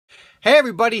Hey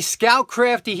everybody, Scout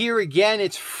Crafty here again.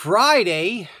 It's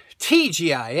Friday,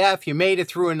 TGIF. You made it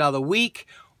through another week.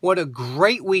 What a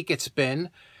great week it's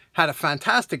been. Had a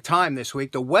fantastic time this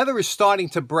week. The weather is starting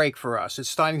to break for us. It's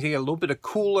starting to get a little bit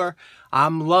cooler.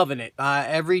 I'm loving it.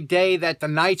 Every day that the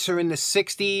nights are in the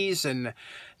 60s and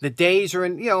the days are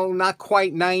in, not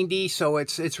quite 90, so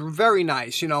it's very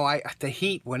nice. The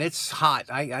heat, when it's hot,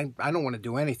 I don't want to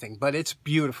do anything, but it's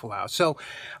beautiful out. So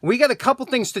we got a couple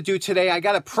things to do today. I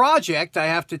got a project I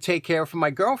have to take care of for my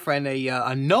girlfriend,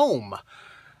 a gnome.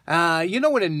 You know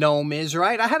what a gnome is,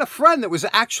 right? I had a friend that was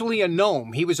actually a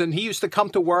gnome. He used to come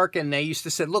to work and they used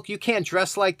to say, look, you can't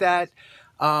dress like that.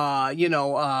 You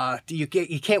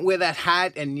can't wear that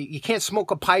hat and you can't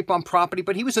smoke a pipe on property.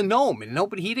 But he was a gnome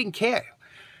and he didn't care.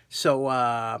 So,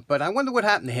 but I wonder what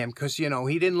happened to him because, he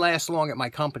didn't last long at my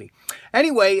company.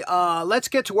 Anyway, let's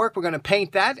get to work. We're going to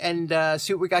paint that and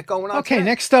see what we got going on. Okay, today.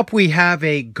 Next up we have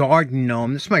a garden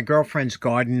gnome. This is my girlfriend's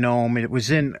garden gnome. It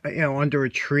was in, under a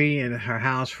tree in her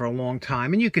house for a long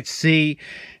time. And you could see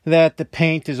that the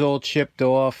paint is all chipped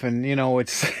off and,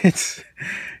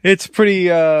 it's pretty,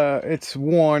 it's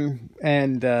worn.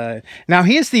 And now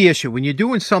here's the issue. When you're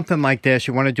doing something like this,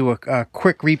 you want to do a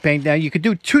quick repaint. Now you could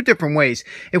do two different ways.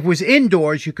 If it was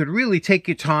indoors, you could really take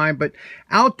your time, but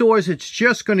outdoors, it's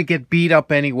just going to get beat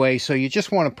up anyway. So you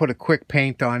just want to put a quick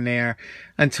paint on there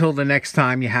until the next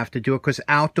time you have to do it, because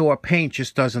outdoor paint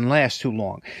just doesn't last too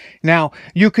long. Now,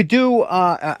 you could do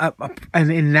an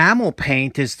enamel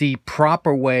paint is the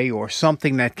proper way, or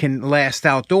something that can last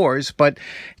outdoors. But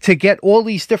to get all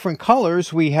these different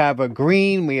colors, we have a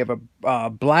green, we have a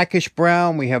blackish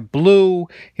brown, we have blue.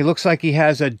 He looks like he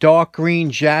has a dark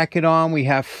green jacket on. We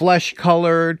have flesh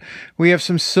colored. We have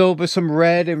some silver, some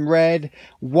red and red,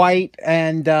 white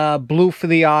and blue for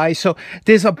the eyes. So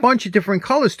there's a bunch of different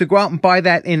colors. To go out and buy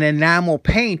that in enamel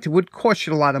paint, it would cost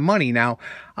you a lot of money. Now,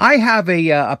 I have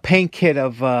a paint kit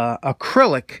of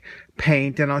acrylic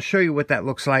paint, and I'll show you what that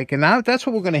looks like. And now that's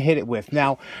what we're going to hit it with.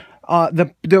 Now,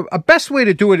 the best way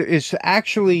to do it is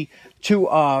actually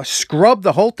to scrub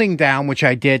the whole thing down, which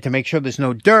I did, to make sure there's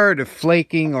no dirt or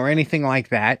flaking or anything like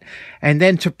that, and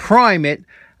then to prime it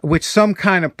with some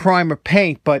kind of primer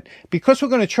paint. But because we're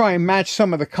going to try and match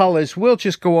some of the colors, we'll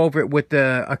just go over it with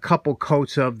a couple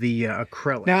coats of the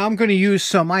acrylic. Now I'm going to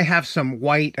use I have some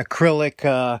white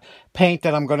acrylic paint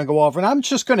that I'm going to go over, and I'm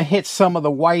just going to hit some of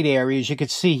the white areas you can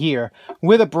see here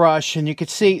with a brush, and you can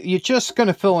see you're just going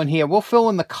to fill in here. We'll fill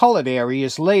in the colored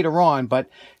areas later on, but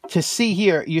to see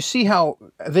here, you see how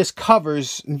this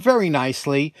covers very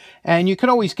nicely, and you can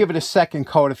always give it a second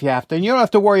coat if you have to, and you don't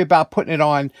have to worry about putting it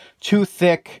on too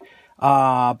thick,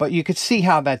 but you can see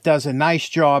how that does a nice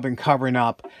job in covering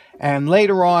up. And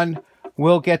later on,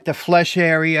 we'll get the flesh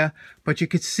area, but you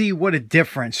can see what a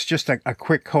difference just a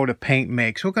quick coat of paint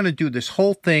makes. We're going to do this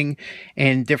whole thing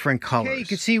in different colors. Okay, you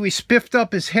can see we spiffed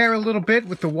up his hair a little bit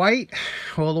with the white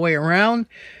all the way around.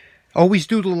 Always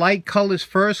do the light colors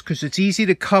first, because it's easy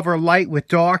to cover light with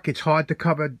dark. It's hard to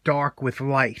cover dark with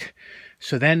light.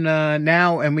 So then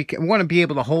now, and we want to be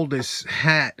able to hold this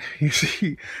hat, you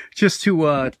see, just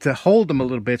to hold them a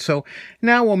little bit. So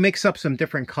now we'll mix up some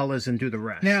different colors and do the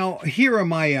rest. Now, here are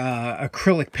my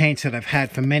acrylic paints that I've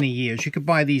had for many years. You can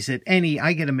buy these at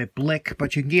I get them at Blick,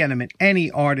 but you can get them at any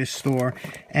artist store.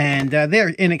 And they're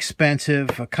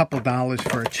inexpensive, a couple dollars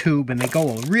for a tube, and they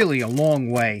go really a long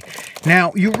way.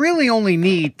 Now, you really only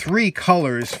need 3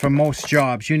 colors for most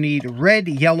jobs. You need red,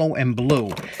 yellow, and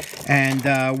blue.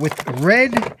 And with red,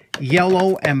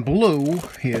 yellow, and blue,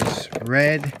 here's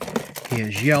red,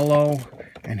 here's yellow,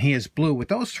 and here's blue. With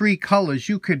those 3 colors,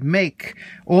 you could make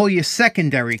all your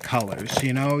secondary colors,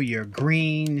 your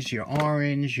greens, your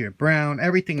orange, your brown,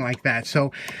 everything like that.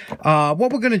 So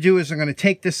what we're going to do is I'm going to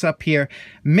take this up here,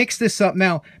 mix this up.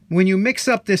 Now, when you mix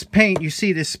up this paint, you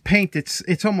see this paint,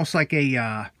 it's almost like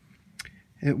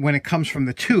when it comes from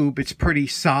the tube, it's pretty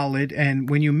solid. And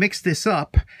when you mix this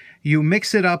up, you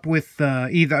mix it up with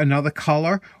either another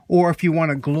color, or if you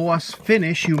want a gloss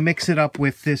finish, you mix it up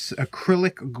with this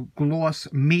acrylic gloss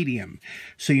medium.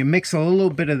 So you mix a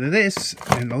little bit of this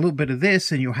and a little bit of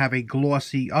this, and you'll have a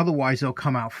glossy, otherwise it'll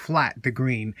come out flat, the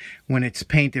green, when it's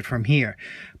painted from here.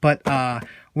 But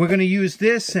we're going to use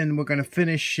this, and we're going to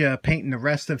finish painting the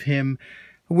rest of him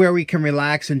where we can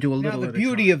relax and do a little. Now, the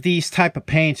beauty of these type of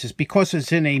paints is because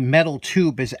it's in a metal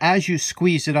tube, is as you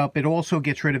squeeze it up, it also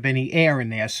gets rid of any air in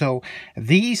there. So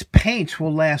these paints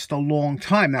will last a long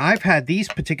time. Now, I've had these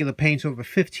particular paints over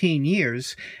 15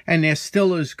 years, and they're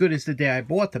still as good as the day I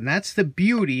bought them. That's the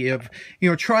beauty of,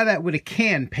 try that with a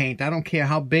can paint. I don't care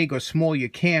how big or small your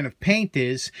can of paint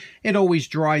is, it always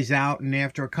dries out, and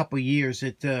after a couple of years,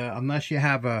 unless you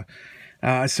have a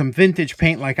some vintage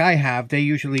paint like I have, they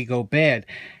usually go bad,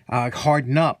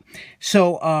 harden up.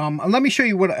 So let me show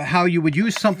you how you would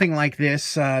use something like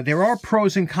this. There are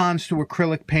pros and cons to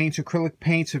acrylic paints. Acrylic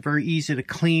paints are very easy to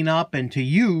clean up and to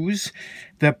use.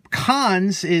 The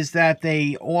cons is that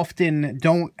they often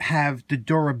don't have the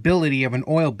durability of an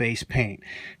oil-based paint.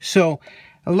 So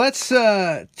let's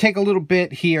take a little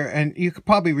bit here, and you could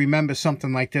probably remember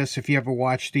something like this if you ever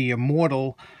watched the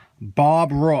immortal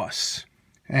Bob Ross.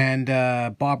 And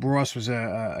Bob Ross was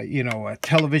a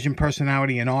television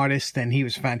personality and artist, and he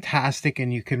was fantastic,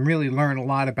 and you can really learn a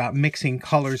lot about mixing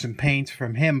colors and paints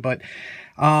from him. But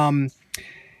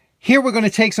here we're going to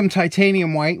take some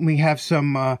titanium white, and we have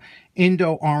some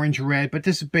Indo orange red, but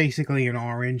this is basically an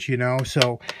orange, you know.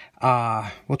 So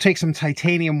we'll take some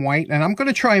titanium white, and I'm going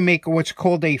to try and make what's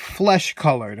called a flesh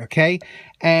colored, okay?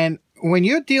 And when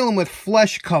you're dealing with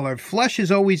flesh colored, flesh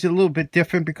is always a little bit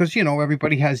different because, you know,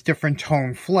 everybody has different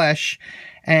tone flesh.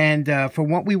 And for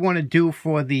what we want to do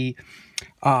for the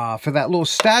for that little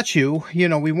statue, you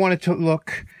know, we want it to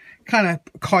look kind of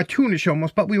cartoonish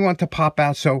almost, but we want to pop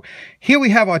out. So here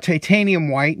we have our titanium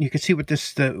white, and you can see what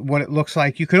what it looks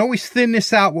like. You can always thin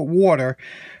this out with water,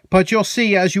 but you'll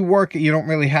see as you work it, you don't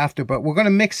really have to. But we're going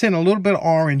to mix in a little bit of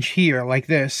orange here like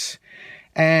this.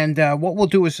 And what we'll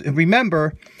do is,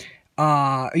 remember,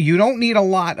 you don't need a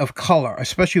lot of color,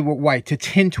 especially with white, to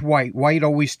tint white. White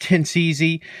always tints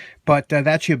easy, but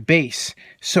that's your base.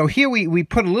 So here we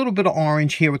put a little bit of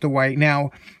orange here with the white.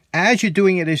 Now, as you're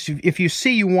doing it, if you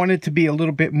see you want it to be a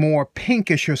little bit more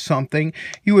pinkish or something,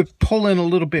 you would pull in a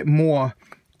little bit more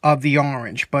of the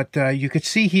orange. But you could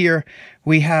see here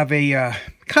we have a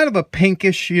kind of a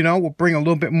pinkish, you know, we'll bring a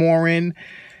little bit more in.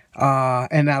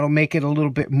 And that'll make it a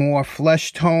little bit more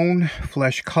flesh tone,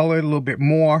 flesh colored, a little bit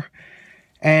more.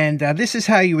 And this is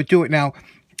how you would do it. Now,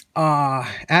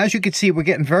 as you can see, we're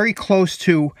getting very close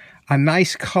to a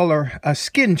nice color, a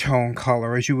skin tone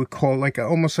color, as you would call it, like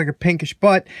almost like a pinkish.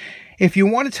 But if you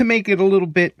wanted to make it a little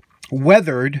bit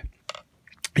weathered,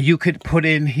 you could put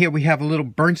in, here we have a little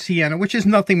burnt sienna, which is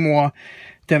nothing more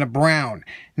than a brown.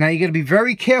 Now, you got to be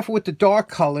very careful with the dark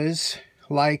colors,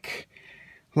 like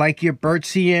your burnt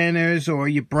siennas or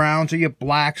your browns or your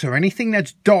blacks or anything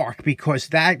that's dark, because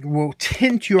that will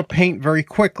tint your paint very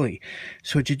quickly.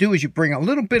 So what you do is you bring a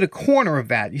little bit of corner of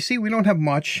that. You see, we don't have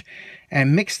much,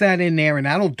 and mix that in there, and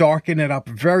that'll darken it up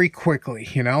very quickly,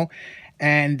 you know.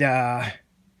 And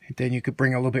then you could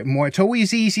bring a little bit more. It's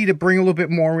always easy to bring a little bit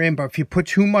more in, but if you put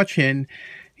too much in,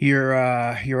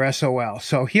 you're SOL.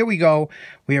 So here we go.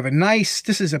 We have a nice,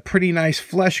 this is a pretty nice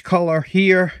flesh color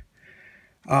here.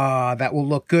 That will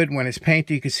look good when it's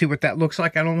painted. You can see what that looks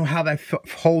like. I don't know how that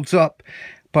holds up,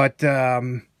 but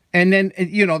and then,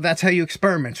 you know, that's how you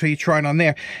experiment. So you try it on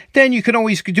there. Then you can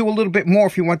always do a little bit more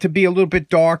if you want to be a little bit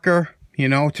darker, you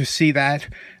know, to see that.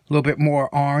 A little bit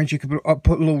more orange. You could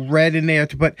put a little red in there.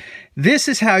 But this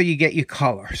is how you get your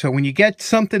color. So when you get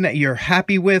something that you're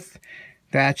happy with,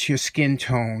 that's your skin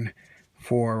tone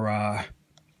for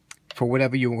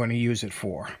whatever you were going to use it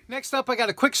for. Next up, I got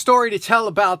a quick story to tell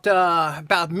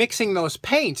about mixing those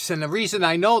paints. And the reason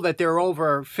I know that they're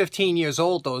over 15 years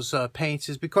old, those paints,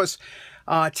 is because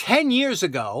 10 years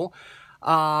ago,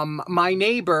 my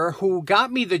neighbor who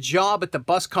got me the job at the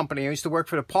bus company, I used to work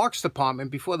for the parks department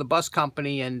before the bus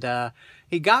company, and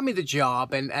he got me the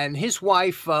job, and his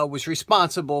wife was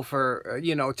responsible for,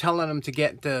 you know, telling him to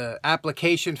get the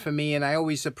application for me, and I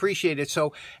always appreciate it.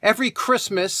 So every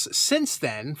Christmas since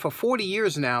then, for 40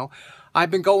 years now,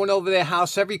 I've been going over their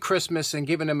house every Christmas and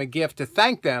giving them a gift to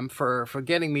thank them for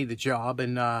getting me the job.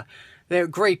 And they're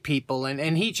great people,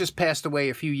 and he just passed away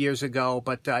a few years ago,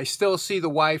 but I still see the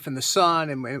wife and the son,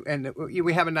 and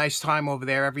we have a nice time over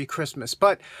there every Christmas.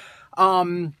 But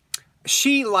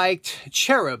she liked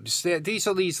cherubs. These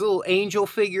are these little angel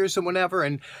figures and whatever.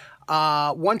 And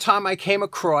one time I came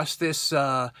across this,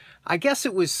 I guess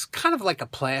it was kind of like a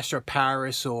plaster of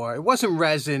Paris, or it wasn't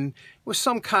resin. It was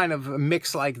some kind of a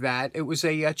mix like that. It was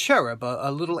a cherub,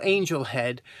 a little angel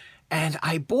head. And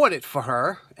I bought it for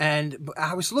her. And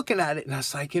I was looking at it and I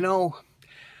was like, you know,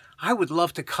 I would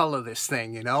love to color this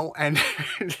thing, you know. And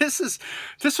this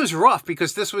was rough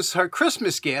because this was her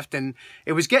Christmas gift, and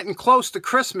it was getting close to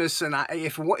Christmas. And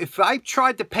if I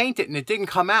tried to paint it and it didn't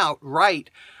come out right,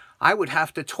 I would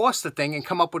have to toss the thing and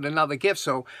come up with another gift.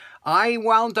 So I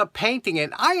wound up painting it.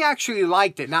 I actually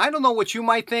liked it. Now, I don't know what you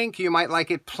might think. You might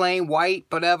like it plain white,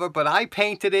 whatever, but I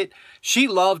painted it. She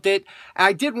loved it.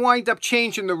 I did wind up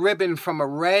changing the ribbon from a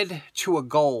red to a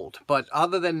gold. But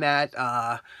other than that,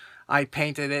 I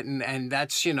painted it, and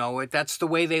that's, you know, that's the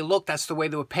way they look. That's the way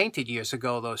they were painted years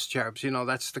ago, those cherubs. You know,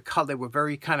 that's the color. They were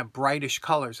very kind of brightish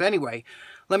colors. Anyway,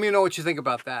 Let me know what you think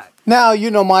about that. Now, you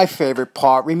know my favorite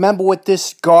part. Remember what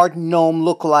this garden gnome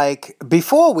looked like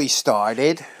before we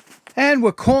started? And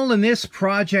we're calling this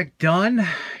project done.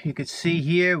 You can see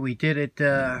here we did it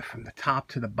from the top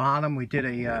to the bottom. We did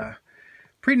a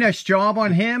pretty nice job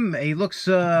on him. He looks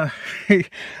a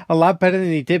lot better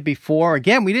than he did before.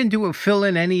 Again, we didn't fill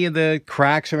in any of the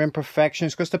cracks or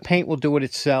imperfections because the paint will do it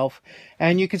itself.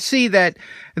 And you can see that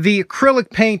the acrylic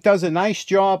paint does a nice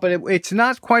job, but it's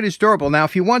not quite as durable. Now,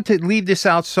 if you want to leave this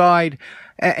outside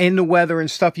in the weather and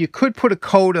stuff, you could put a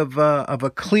coat of a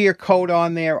clear coat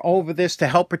on there over this to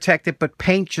help protect it, but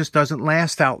paint just doesn't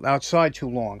last outside too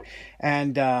long.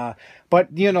 And but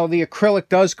you know, the acrylic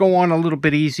does go on a little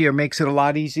bit easier, makes it a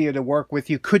lot easier to work with.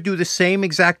 You could do the same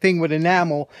exact thing with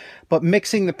enamel, but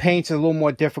mixing the paints is a little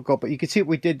more difficult. But you can see what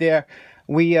we did there.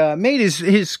 We made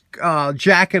his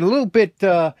jacket a little bit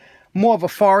more of a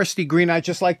foresty green. I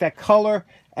just like that color.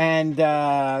 And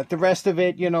the rest of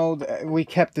it, you know, we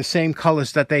kept the same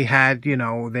colors that they had, you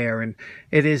know, there. And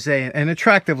it is an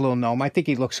attractive little gnome. I think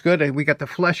he looks good. We got the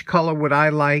flesh color, what I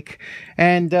like.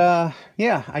 And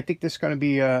yeah, I think this is going to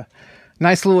be a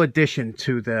nice little addition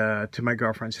to my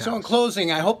girlfriend's house. So in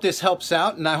closing, I hope this helps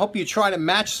out. And I hope you try to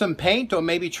match some paint or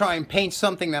maybe try and paint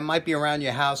something that might be around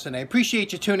your house. And I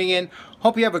appreciate you tuning in.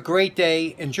 Hope you have a great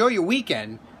day. Enjoy your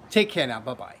weekend. Take care now.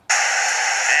 Bye-bye.